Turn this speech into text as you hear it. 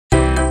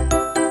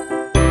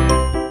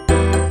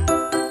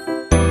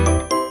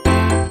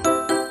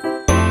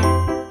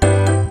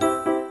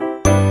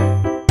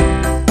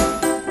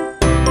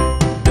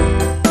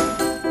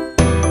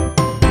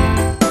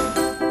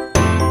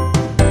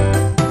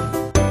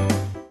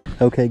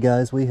Okay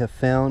guys, we have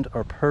found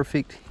our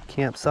perfect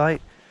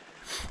campsite.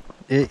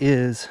 It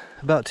is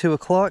about 2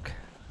 o'clock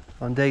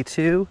on day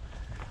 2.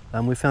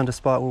 We found a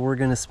spot where we're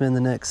going to spend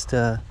the next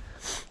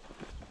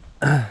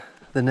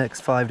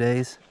 5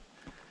 days.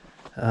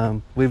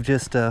 We've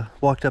just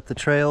walked up the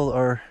trail,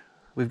 or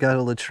we've got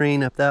a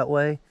latrine up that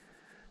way,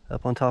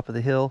 up on top of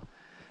the hill.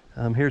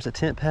 Here's a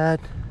tent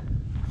pad.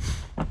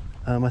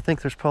 I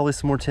think there's probably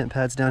some more tent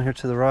pads down here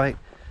to the right,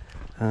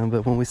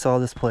 but when we saw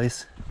this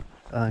place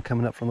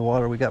coming up from the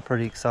water, we got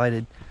pretty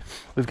excited.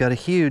 We've got a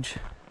huge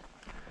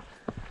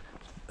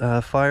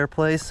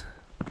fireplace.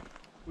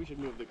 We should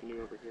move the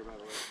canoe over here, by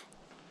the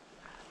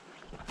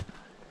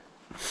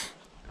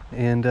way.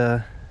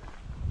 And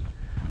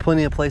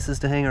plenty of places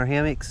to hang our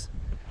hammocks.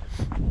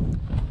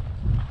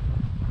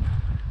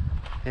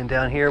 And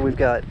down here we've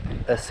got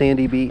a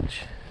sandy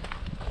beach.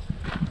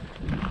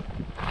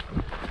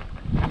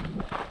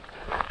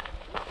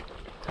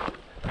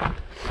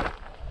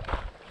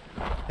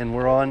 And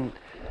we're on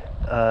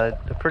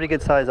a pretty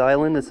good sized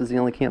island. This is the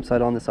only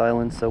campsite on this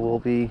island, so we'll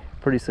be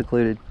pretty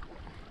secluded.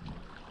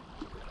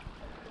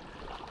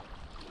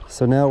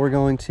 So now we're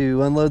going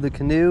to unload the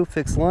canoe,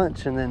 fix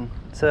lunch, and then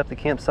set up the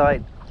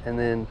campsite, and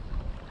then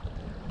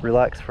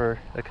relax for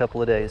a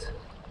couple of days.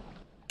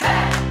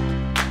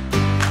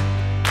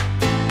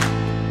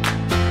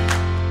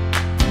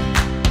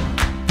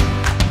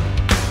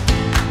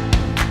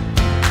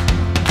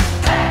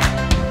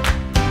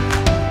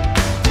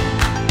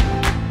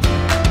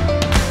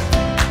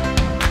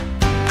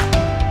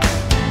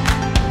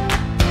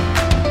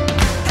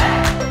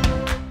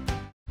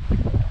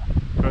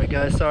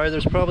 Guys, sorry,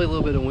 there's probably a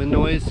little bit of wind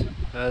noise.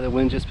 The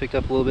wind just picked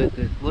up a little bit.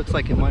 It looks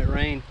like it might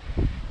rain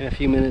in a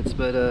few minutes,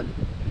 but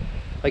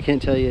I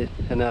can't tell you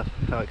enough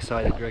how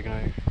excited Greg and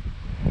I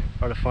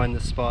are to find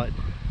this spot.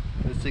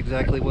 It's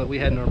exactly what we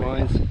had in our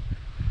minds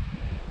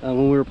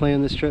when we were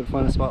planning this trip.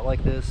 Find a spot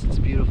like this. It's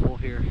beautiful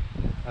here.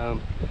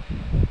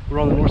 We're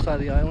on the north side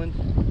of the island,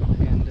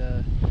 and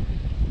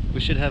we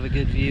should have a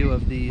good view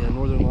of the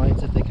northern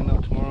lights if they come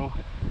out tomorrow.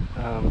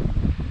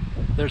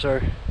 There's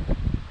our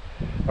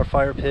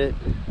fire pit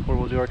where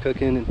we'll do our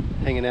cooking and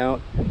hanging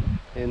out,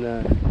 and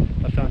I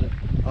found an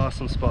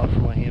awesome spot for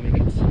my hammock.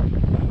 It's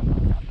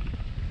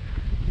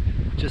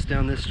just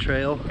down this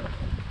trail.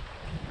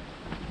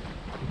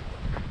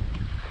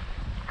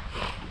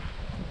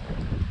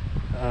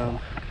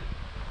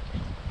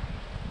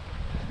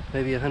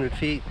 Maybe 100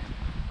 feet.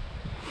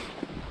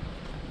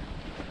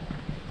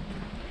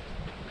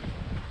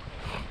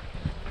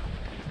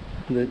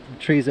 The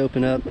trees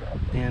open up,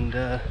 and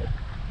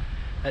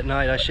at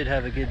night I should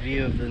have a good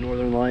view of the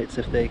northern lights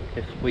if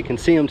we can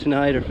see them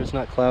tonight, or if it's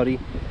not cloudy.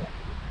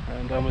 But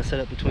I'm going to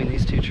set up between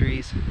these two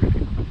trees.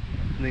 And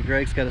then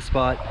Greg's got a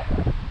spot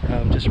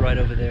just right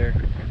over there,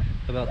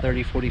 about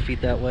 30-40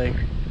 feet that way.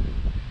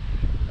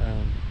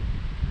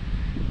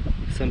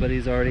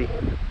 Somebody's already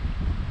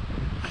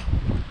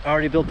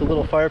built a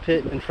little fire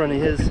pit in front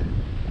of his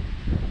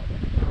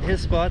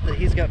spot that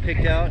he's got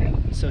picked out,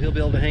 so he'll be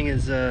able to hang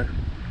his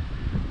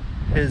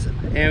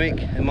hammock,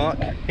 a mock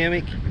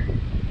hammock,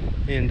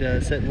 and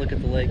sit and look at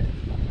the lake,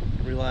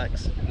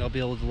 relax, and I'll be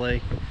able to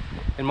lay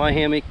in my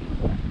hammock,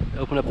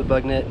 open up the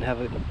bug net, and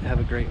have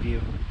a great view.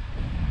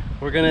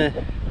 We're gonna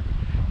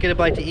get a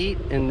bite to eat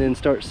and then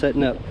start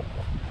setting up.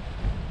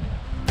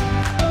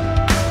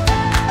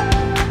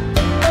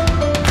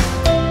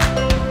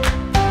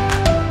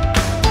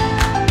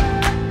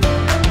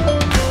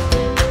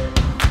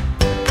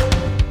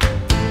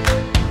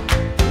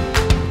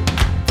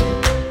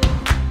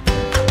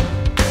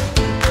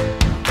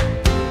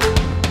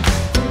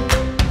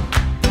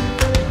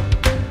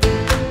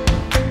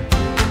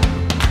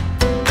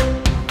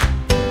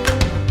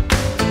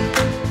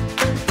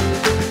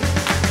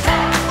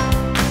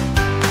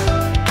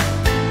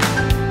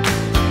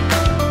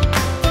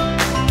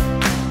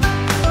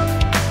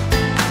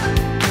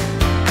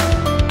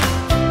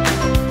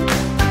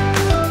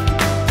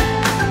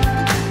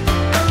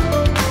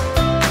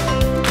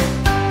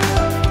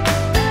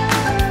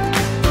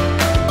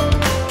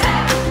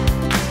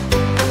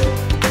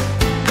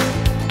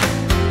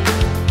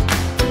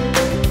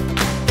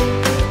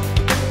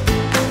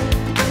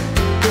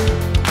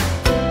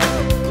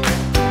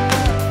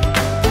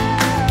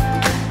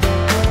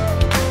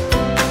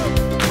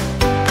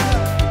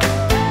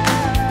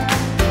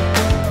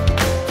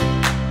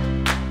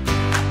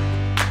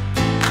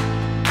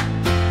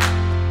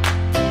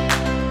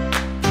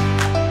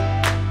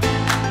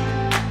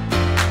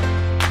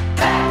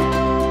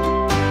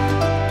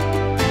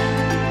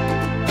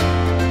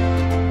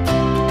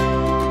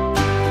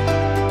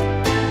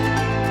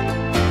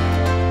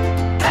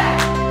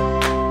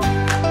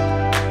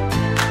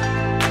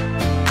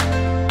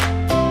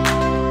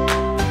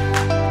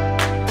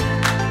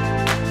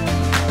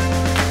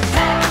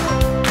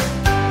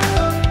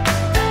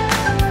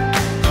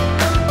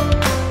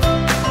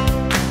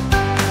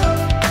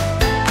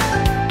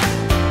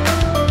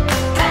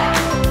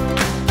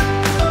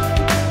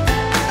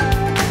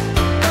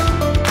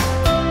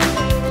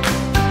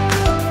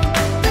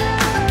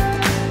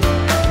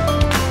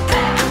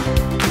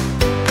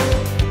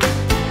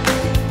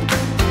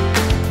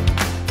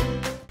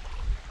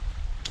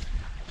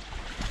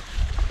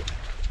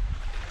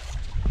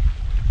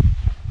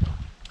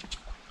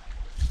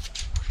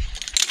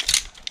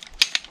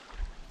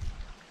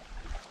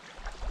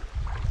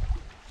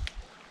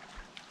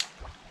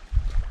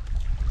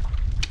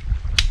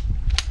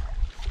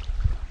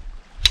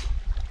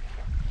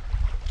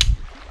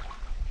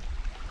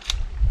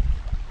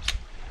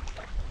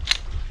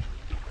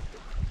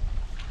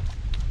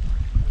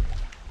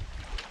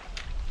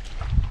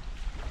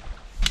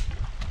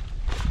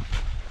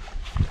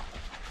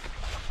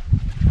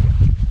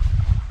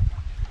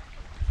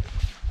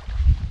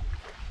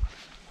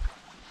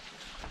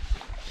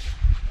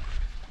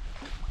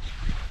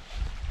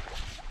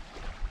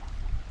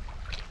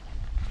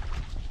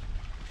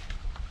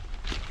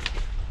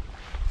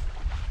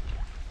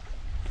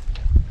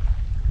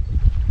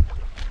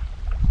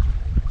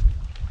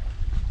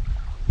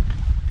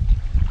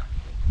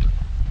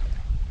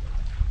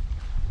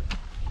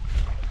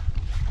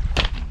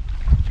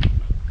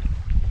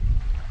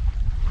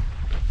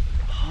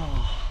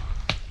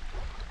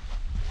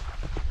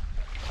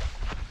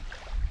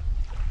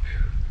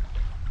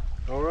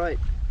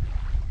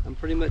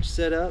 pretty much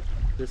set up.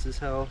 This is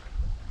how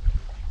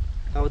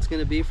it's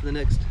going to be for the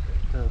next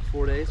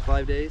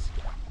 5 days,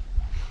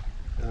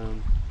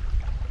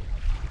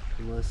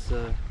 unless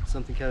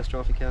something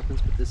catastrophic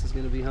happens. But this is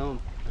going to be home.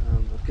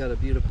 I've got a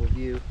beautiful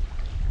view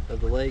of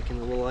the lake and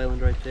the little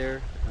island right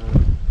there.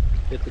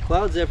 If the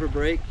clouds ever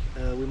break,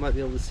 we might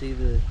be able to see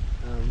the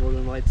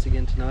northern lights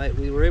again tonight.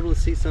 We were able to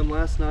see some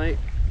last night.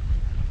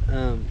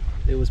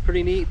 It was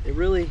pretty neat. It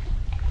really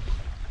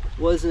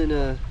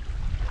wasn't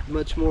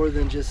much more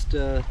than just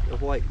a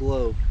white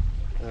glow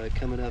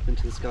coming up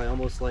into the sky,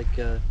 almost like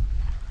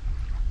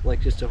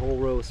just a whole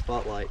row of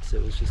spotlights.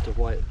 It was just a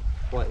white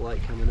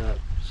light coming up,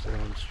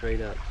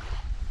 straight up.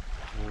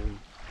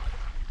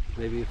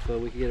 Maybe if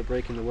we could get a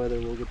break in the weather,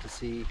 we'll get to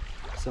see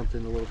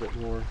something a little bit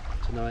more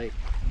tonight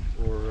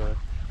or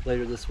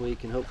later this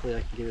week, and hopefully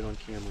I can get it on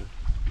camera.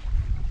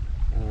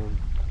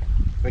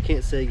 I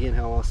can't say again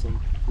how awesome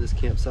this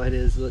campsite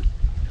is. Look,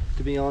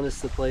 to be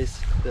honest, the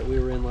place that we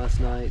were in last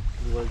night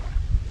was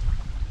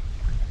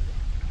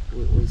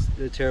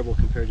terrible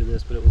compared to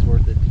this, but it was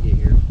worth it to get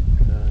here.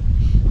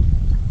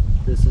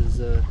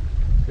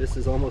 This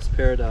is almost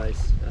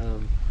paradise.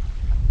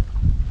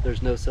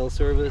 There's no cell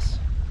service.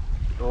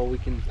 All we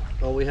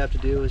have to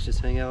do is just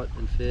hang out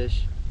and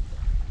fish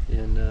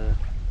and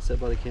sit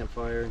by the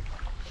campfire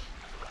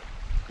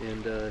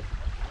and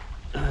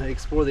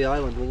explore the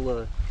island.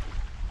 We'll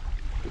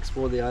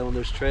explore the island.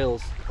 There's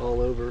trails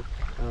all over.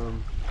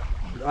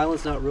 The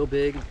island's not real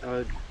big.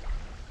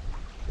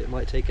 It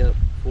might take up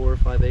 4 or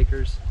 5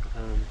 acres,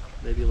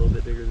 maybe a little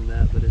bit bigger than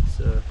that, but it's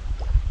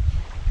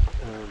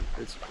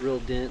real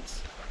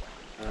dense,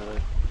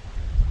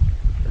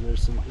 and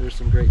there's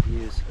some great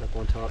views up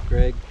on top.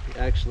 Greg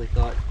actually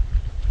thought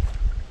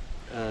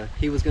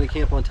he was going to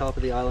camp on top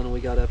of the island, and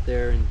we got up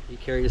there and he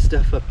carried his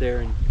stuff up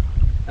there, and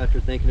after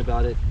thinking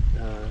about it,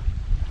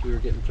 we were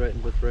getting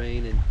threatened with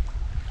rain,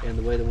 and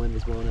the way the wind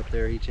was blowing up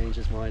there, he changed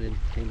his mind and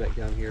came back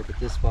down here. But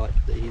this spot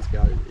that he's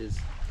got is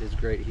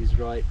great. He's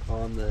right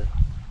on the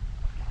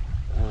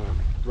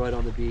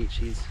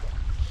beach.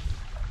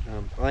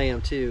 I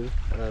am too,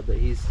 but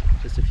he's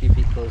just a few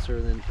feet closer,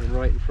 and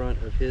right in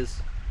front of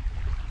his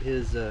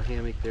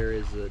hammock there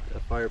is a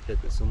fire pit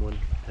that someone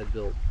had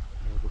built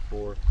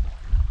before.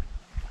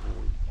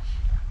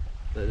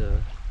 But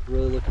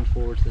really looking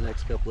forward to the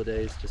next couple of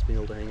days, just being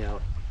able to hang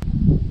out.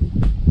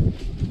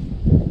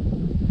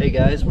 Hey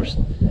guys, we're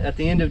at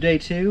the end of day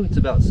 2. It's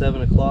about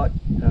 7 o'clock.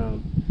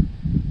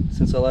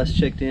 Since I last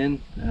checked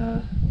in,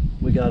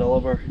 we got all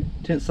of our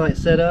tent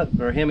sites set up,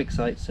 our hammock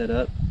sites set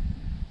up,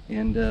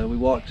 and we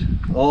walked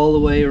all the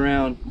way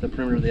around the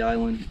perimeter of the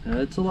island.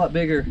 It's a lot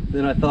bigger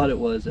than I thought it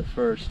was at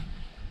first.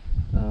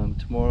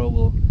 Tomorrow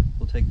we'll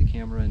take the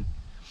camera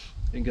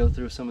and go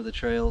through some of the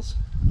trails.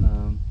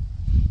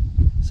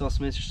 Saw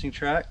some interesting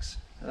tracks,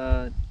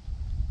 and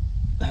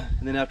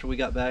then after we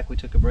got back, we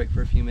took a break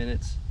for a few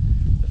minutes.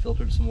 I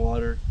filtered some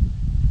water,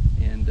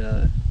 and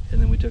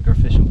then we took our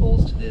fishing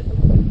poles to the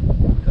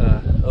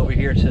over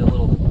here to a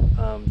little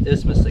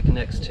isthmus that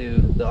connects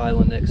to the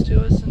island next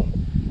to us,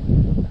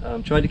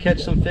 and tried to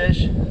catch some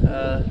fish.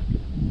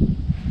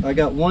 I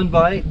got one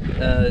bite,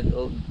 a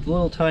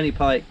little tiny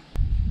pike,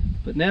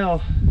 but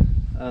now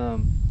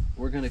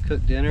we're going to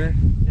cook dinner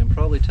and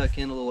probably tuck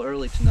in a little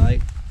early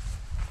tonight.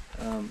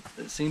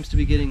 It seems to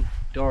be getting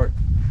dark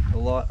a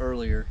lot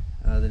earlier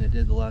than it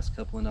did the last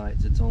couple of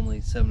nights. It's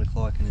only 7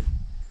 o'clock, and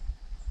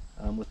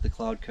with the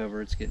cloud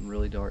cover, it's getting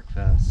really dark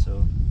fast.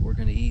 So we're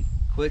going to eat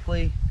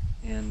quickly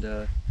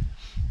and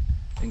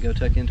go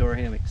tuck into our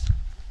hammocks.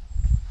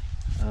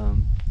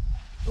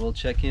 We'll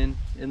check in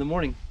the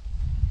morning.